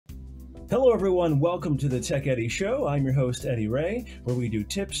Hello everyone, welcome to the Tech Eddy Show. I'm your host Eddie Ray, where we do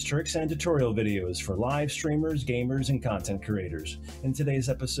tips, tricks, and tutorial videos for live streamers, gamers, and content creators. In today's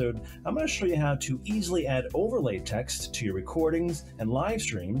episode, I'm going to show you how to easily add overlay text to your recordings and live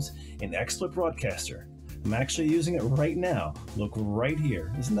streams in XSplit Broadcaster. I'm actually using it right now. Look right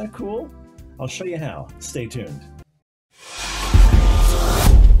here. Isn't that cool? I'll show you how. Stay tuned.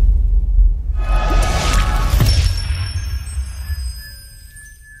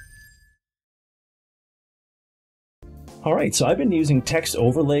 Alright, so I've been using text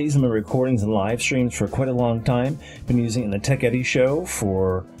overlays in my recordings and live streams for quite a long time. Been using it in the Tech Eddy Show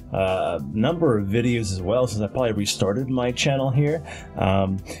for a number of videos as well, since I probably restarted my channel here.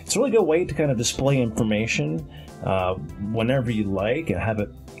 It's a really good way to kind of display information whenever you like and have it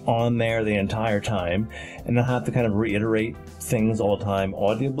on there the entire time, and not have to kind of reiterate things all the time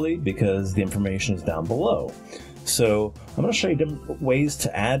audibly because the information is down below. So I'm going to show you different ways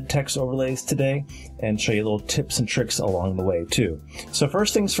to add text overlays today and show you little tips and tricks along the way too. So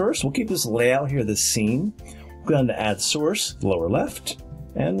first things first, we'll keep this layout here, this scene. We'll go down to add source, lower left,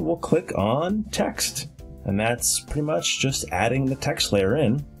 and we'll click on text. And that's pretty much just adding the text layer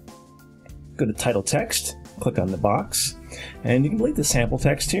in. Go to title text, click on the box, and you can delete the sample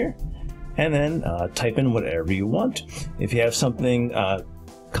text here, and then type in whatever you want. If you have something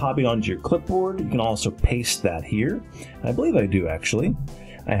copied onto your clipboard, you can also paste that here. I believe I do actually.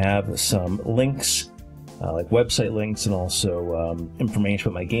 I have some links, like website links, and also information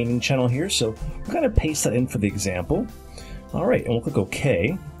about my gaming channel here, so we'll kind of paste that in for the example. Alright, and we'll click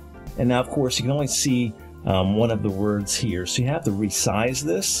OK. And now of course you can only see one of the words here, so you have to resize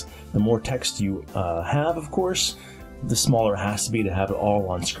this. The more text you have, of course, the smaller it has to be to have it all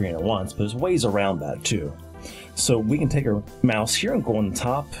on screen at once, but there's ways around that too. So we can take our mouse here and go on the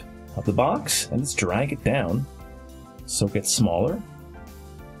top of the box and just drag it down so it gets smaller.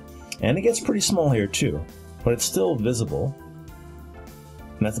 And it gets pretty small here too, but it's still visible.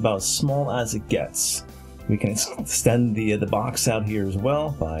 And that's about as small as it gets. We can extend the box out here as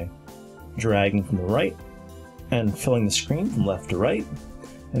well by dragging from the right and filling the screen from left to right.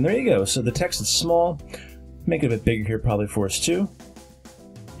 And there you go. So the text is small. Make it a bit bigger here probably for us too.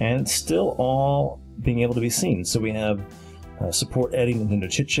 And it's still all being able to be seen. So we have support Eddie, Nintendo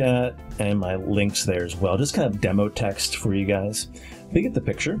Chit Chat, and my links there as well. Just kind of demo text for you guys. But you get the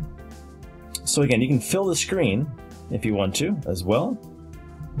picture. So again, you can fill the screen if you want to as well,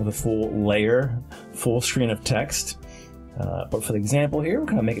 with a full layer, full screen of text. But for the example here, we're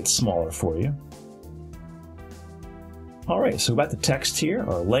going to make it smaller for you. Alright, so about the text here,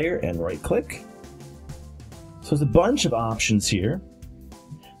 our layer, and right click. So there's a bunch of options here.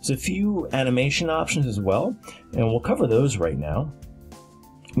 There's a few animation options as well, and we'll cover those right now.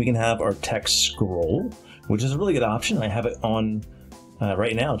 We can have our text scroll, which is a really good option. I have it on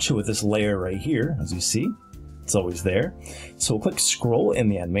right now too with this layer right here, as you see. It's always there. So we'll click scroll in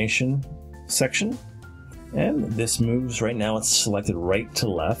the animation section, and this moves right now. It's selected right to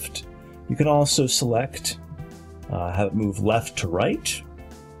left. You can also select, have it move left to right.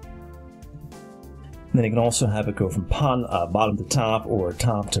 And then you can also have it go from bottom to top or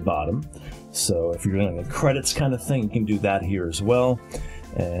top to bottom. So if you're doing a credits kind of thing, you can do that here as well.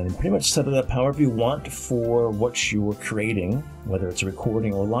 And pretty much set it up however you want for what you're creating, whether it's a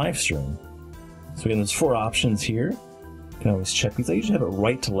recording or live stream. So again, there's 4 options here. You can always check these. I usually have it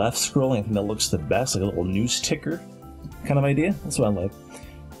right to left scrolling. I think that looks the best, like a little news ticker kind of idea. That's what I like.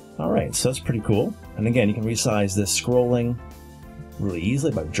 Alright, so that's pretty cool. And again, you can resize this scrolling really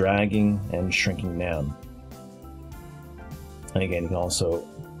easily by dragging and shrinking down. And again, you can also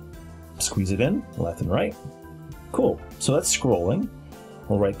squeeze it in left and right. Cool. So that's scrolling.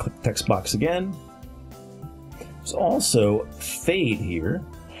 We'll right click the text box again. There's also fade here.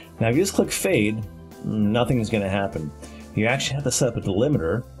 Now if you just click fade, nothing is going to happen. You actually have to set up a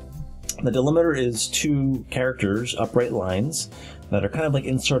delimiter. The delimiter is 2 characters, upright lines, that are kind of like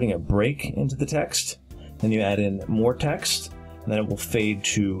inserting a break into the text. Then you add in more text, and then it will fade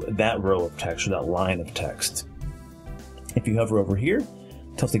to that row of text or that line of text. If you hover over here,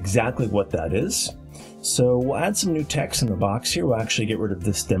 it tells exactly what that is. So we'll add some new text in the box here. We'll actually get rid of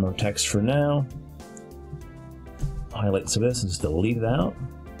this demo text for now. Highlight some of this and just delete it out.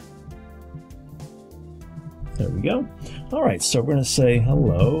 There we go. Alright, so we're going to say,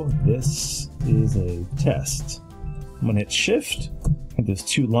 hello, this is a test. I'm going to hit shift, and there's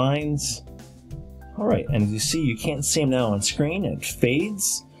 2 lines. Alright, and as you see, you can't see them now on screen. It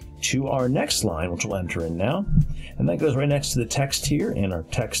fades to our next line, which we'll enter in now. And that goes right next to the text here in our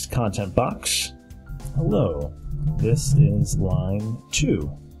text content box. Hello, this is line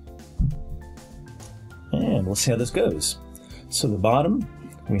 2. And we'll see how this goes. So the bottom,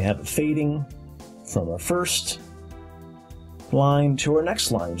 We have fading from our first line to our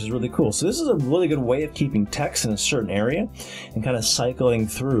next line, which is really cool. So this is a really good way of keeping text in a certain area and kind of cycling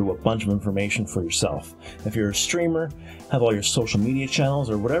through a bunch of information for yourself. If you're a streamer, have all your social media channels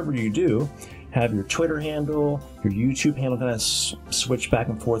or whatever you do, have your Twitter handle, your YouTube handle kind of switch back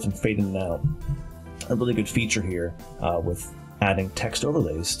and forth and fade in and out. A really good feature here with adding text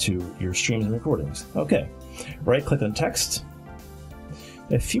overlays to your streams and recordings. Okay, right click on text.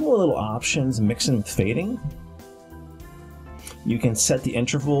 A few more little options mixing with fading. You can set the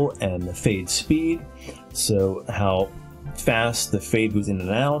interval and the fade speed, so how fast the fade goes in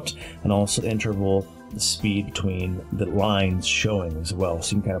and out, and also the interval, the speed between the lines showing as well.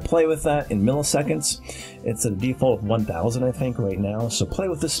 So you can kind of play with that in milliseconds. It's a default of 1000, I think, right now. So play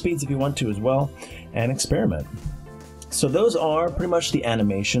with the speeds if you want to as well, and experiment. So those are pretty much the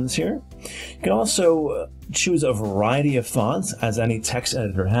animations here. You can also choose a variety of fonts, as any text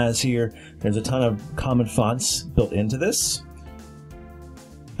editor has here. There's a ton of common fonts built into this.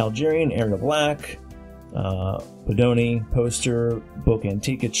 Algerian, Arial Black, Bodoni, Poster, Book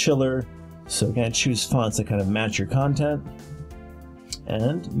Antica, Chiller. So you can choose fonts that kind of match your content,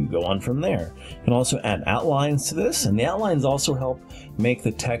 and you go on from there. You can also add outlines to this, and the outlines also help make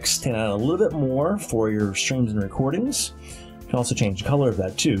the text stand out a little bit more for your streams and recordings. You can also change the color of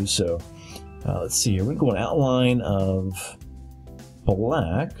that too. So let's see here, we're going to go an outline of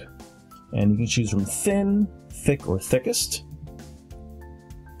black, and you can choose from thin, thick, or thickest.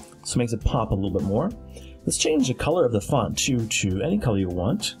 So it makes it pop a little bit more. Let's change the color of the font too to any color you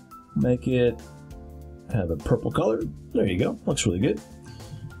want. Make it kind of a purple color. There you go. Looks really good.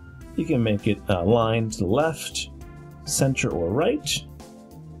 You can make it line to the left, center, or right.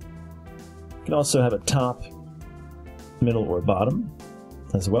 You can also have it top, middle, or bottom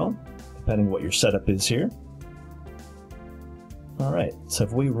as well, depending on what your setup is here. Alright, so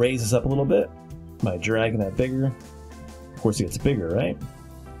if we raise this up a little bit by dragging that bigger, of course it gets bigger, right?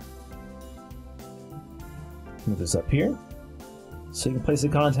 Move this up here. So you can place the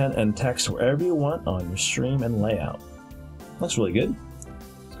content and text wherever you want on your stream and layout. Looks really good.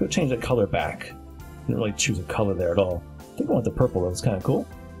 Let's go change that color back. Didn't really choose a color there at all. I think I want the purple, that's kind of cool.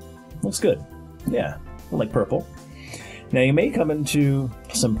 Looks good. Yeah, I like purple. Now you may come into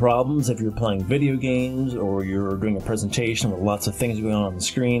some problems if you're playing video games or you're doing a presentation with lots of things going on the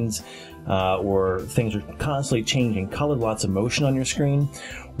screens, or things are constantly changing color, lots of motion on your screen,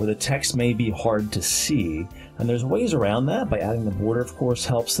 where the text may be hard to see. And there's ways around that. By adding the border, of course,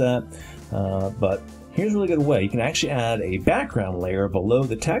 helps that. But here's a really good way. You can actually add a background layer below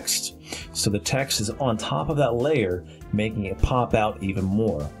the text, so the text is on top of that layer, making it pop out even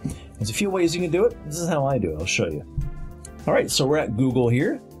more. There's a few ways you can do it. This is how I do it. I'll show you. Alright, so we're at Google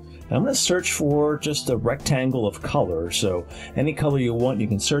here. And I'm going to search for just a rectangle of color. So any color you want, you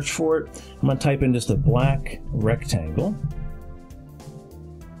can search for it. I'm going to type in just a black rectangle.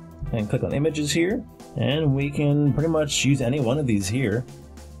 And click on images here. And we can pretty much use any one of these here.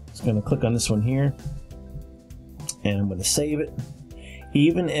 Just going to click on this one here. And I'm going to save it.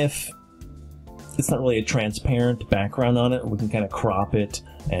 Even if it's not really a transparent background on it, we can kind of crop it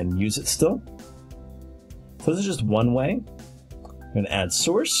and use it still. So this is just one way. I'm going to add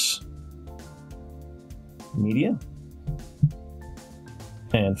source, media,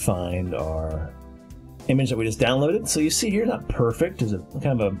 and find our image that we just downloaded. So you see here, not perfect. There's a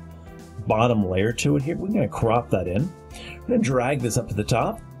kind of a bottom layer to it here. We're going to crop that in. We're going to drag this up to the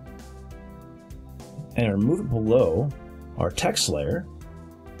top and remove it below our text layer.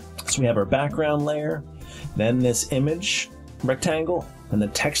 So we have our background layer, then this image rectangle, and the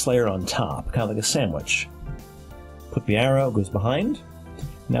text layer on top, kind of like a sandwich. Click the arrow, goes behind.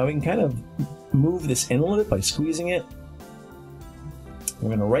 Now we can kind of move this in a little bit by squeezing it. We're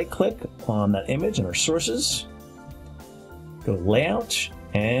going to right click on that image and our sources. Go to layout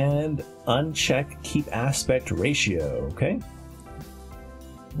and uncheck keep aspect ratio, okay?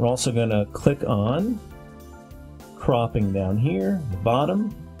 We're also going to click on cropping down here, the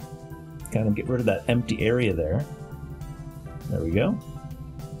bottom. Kind of get rid of that empty area there. There we go.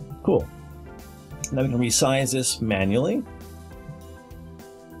 Cool. Now we can resize this manually.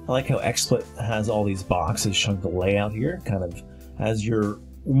 I like how XSplit has all these boxes showing the layout here, kind of as you're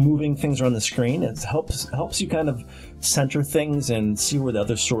moving things around the screen. It helps you kind of center things and see where the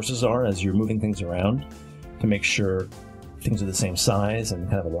other sources are as you're moving things around to make sure things are the same size and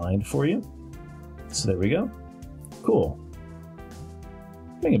kind of aligned for you. So there we go. Cool.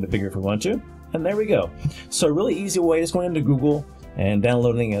 Make it a bit bigger if we want to. And there we go. So a really easy way is going into Google and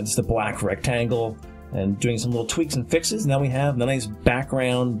downloading just a black rectangle, and doing some little tweaks and fixes. Now we have the nice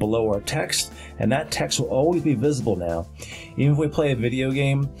background below our text, and that text will always be visible now. Even if we play a video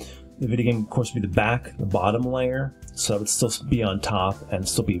game, the video game, of course, will be the bottom layer, so it would still be on top and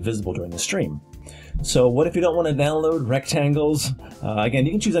still be visible during the stream. So what if you don't want to download rectangles? Again,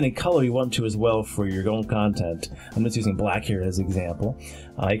 you can choose any color you want to as well for your own content. I'm just using black here as an example.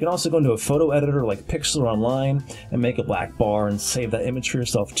 You can also go into a photo editor like Pixlr Online and make a black bar and save that image for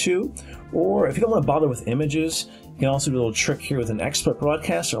yourself too. Or if you don't want to bother with images, you can also do a little trick here with an XSplit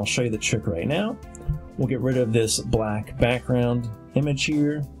Broadcaster. I'll show you the trick right now. We'll get rid of this black background image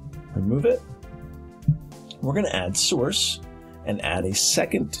here, remove it. We're going to add source and add a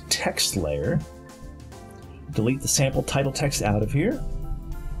second text layer. Delete the sample title text out of here.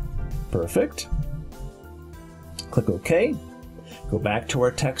 Perfect. Click OK. Go back to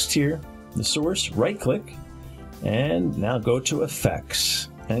our text here, the source, right click, and now go to Effects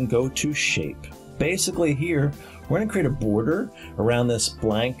and go to Shape. Basically here, we're going to create a border around this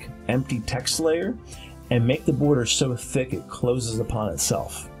blank, empty text layer and make the border so thick it closes upon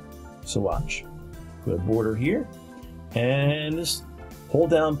itself. So watch. Put a border here and just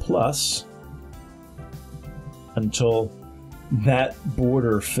hold down plus until that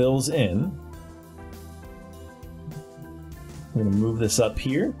border fills in. We're going to move this up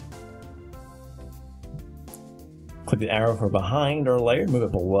here. Click the arrow for behind our layer, move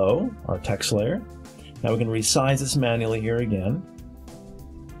it below our text layer. Now we can resize this manually here again.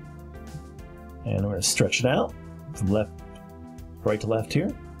 And we're going to stretch it out from right to left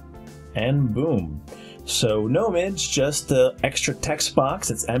here. And boom. So no image, just the extra text box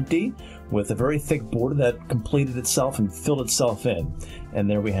that's empty with a very thick border that completed itself and filled itself in. And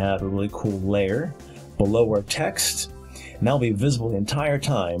there we have a really cool layer below our text. And that'll be visible the entire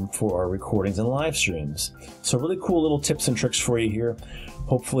time for our recordings and live streams. So really cool little tips and tricks for you here.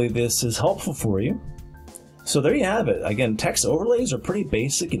 Hopefully this is helpful for you. So there you have it. Again, text overlays are pretty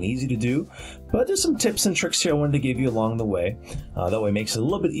basic and easy to do, but there's some tips and tricks here I wanted to give you along the way. That way it makes it a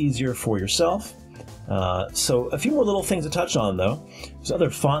little bit easier for yourself. So a few more little things to touch on though. There's other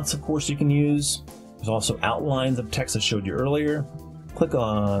fonts, of course, you can use. There's also outlines of text I showed you earlier.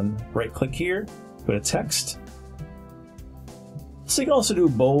 Right click here, go to text. So you can also do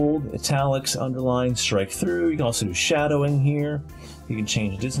bold, italics, underline, strike through. You can also do shadowing here. You can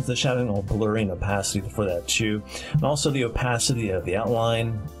change the distance of the shadowing or blurring opacity for that too. And also the opacity of the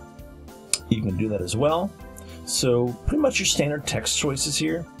outline. You can do that as well. So pretty much your standard text choices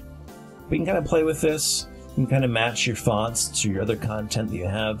here. But you can kind of play with this. You can kind of match your fonts to your other content that you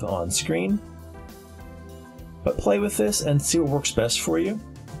have on screen. But play with this and see what works best for you.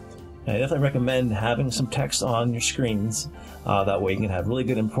 And I definitely recommend having some text on your screens. That way you can have really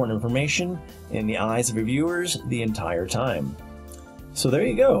good important information in the eyes of your viewers the entire time. So there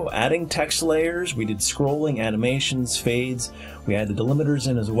you go, adding text layers. We did scrolling, animations, fades. We added the delimiters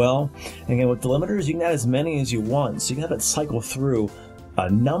in as well. And again, with delimiters, you can add as many as you want. So you can have it cycle through a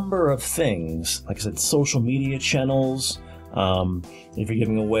number of things. Like I said, social media channels. If you're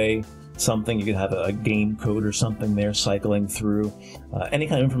giving away something, you can have a game code or something there cycling through. Any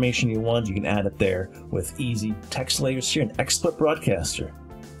kind of information you want, you can add it there with easy text layers here in XSplit Broadcaster.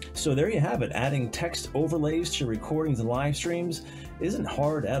 So there you have it. Adding text overlays to your recordings and live streams isn't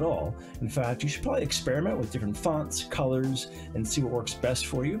hard at all. In fact, you should probably experiment with different fonts, colors, and see what works best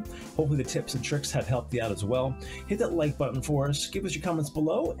for you. Hopefully the tips and tricks have helped you out as well. Hit that like button for us, give us your comments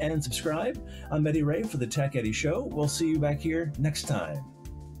below, and subscribe. I'm Eddie Ray for the Tech Eddie Show. We'll see you back here next time.